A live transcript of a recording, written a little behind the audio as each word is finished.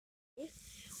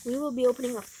we will be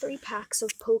opening up 3 packs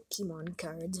of Pokemon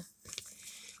cards.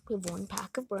 We have 1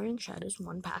 pack of Burning Shadows,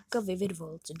 1 pack of Vivid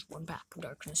Voltage, 1 pack of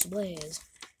Darkness Ablaze.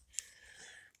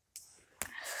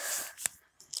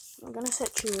 I'm gonna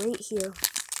set you right here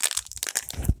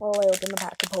while I open the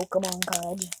pack of Pokemon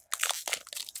cards.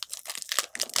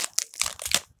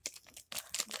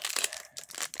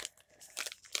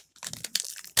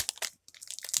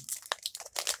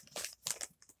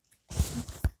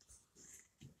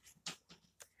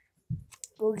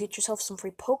 Go get yourself some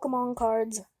free Pokemon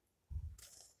cards.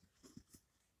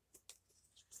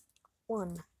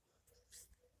 1,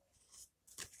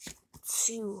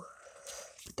 2,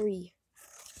 3,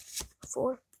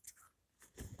 4.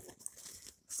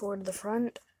 4 to the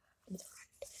front.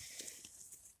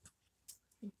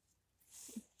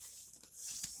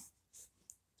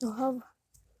 I'll have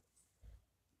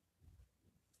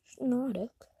Hypnotic.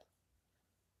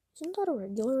 Isn't that a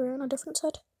regular rare on a different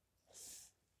set?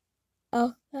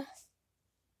 Oh,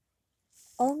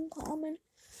 uncommon.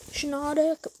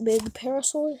 Hypnotic, Big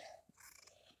Parasol,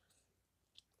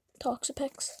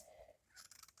 Toxapex,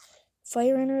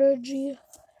 Fire Energy,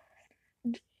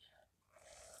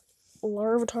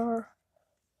 Larvitar,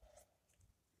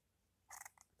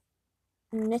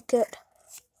 Nickit,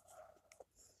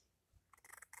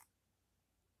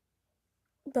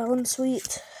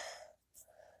 Bounsweet,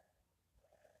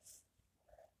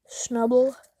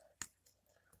 Snubble,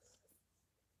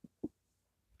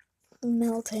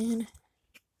 Meltan,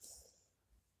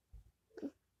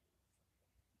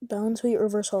 Bounsweet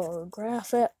Reverse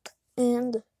Holographic,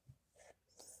 and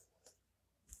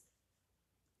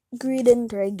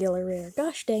Greedent regular rare.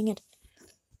 Gosh dang it.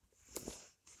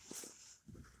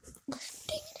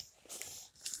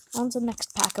 On to the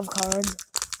next pack of cards.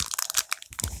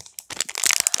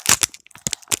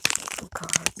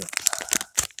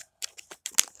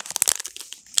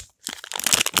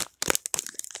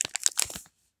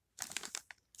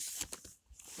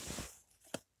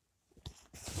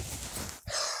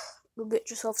 Go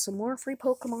get yourself some more free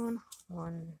Pokemon.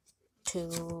 1,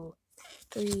 2,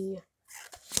 3,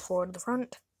 4 to the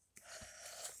front.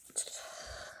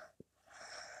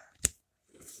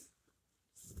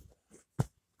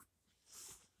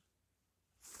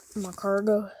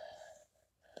 Macargo,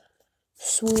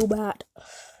 Swoobat,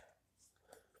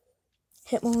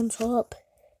 Hitmontop,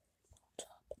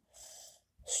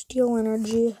 Steel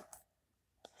Energy,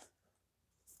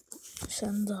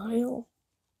 Senzile,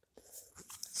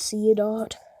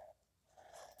 Seedot,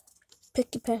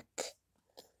 Pikipek,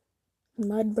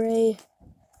 Mudbray,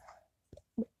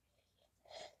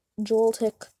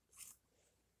 Joltik,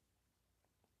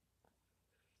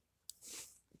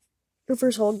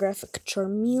 Reverse Holographic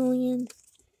Charmeleon,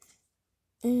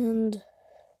 and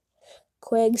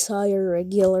Quagsire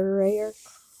regular rare.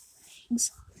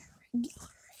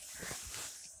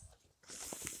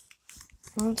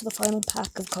 On to the final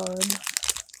pack of cards.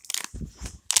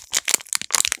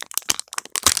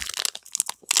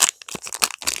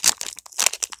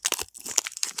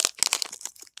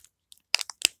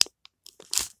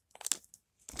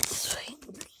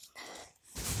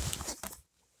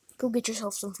 Go get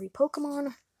yourself some free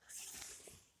Pokemon.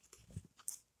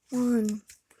 1,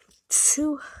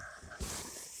 2.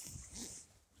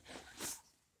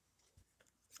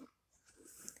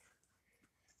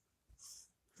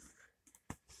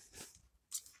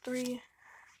 3,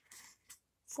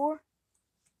 4.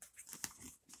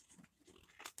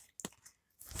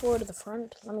 4 to the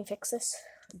front. Let me fix this.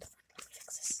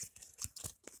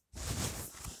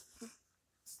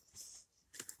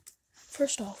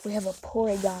 First off, we have a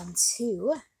Porygon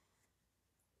 2.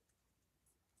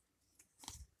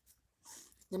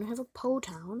 Then we have a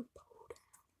Potown.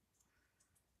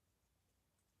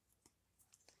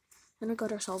 Then we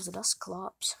got ourselves a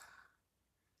Dusclops,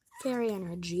 Fairy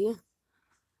Energy,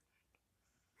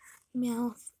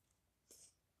 Meowth,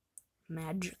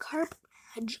 Magikarp,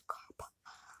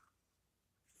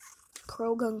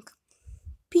 Krogunk,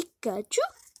 Pikachu,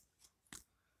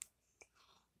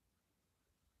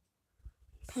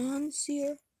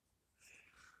 Pansear,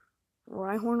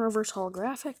 Rhyhorn Reverse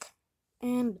Holographic,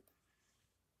 and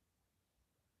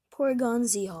Porygon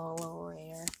Z Holo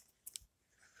Rare.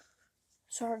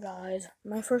 Sorry guys,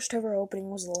 my first ever opening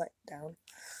was a letdown.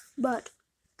 But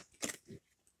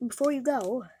before you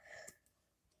go,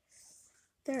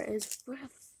 there is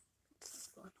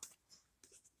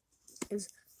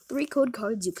 3 code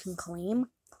cards you can claim.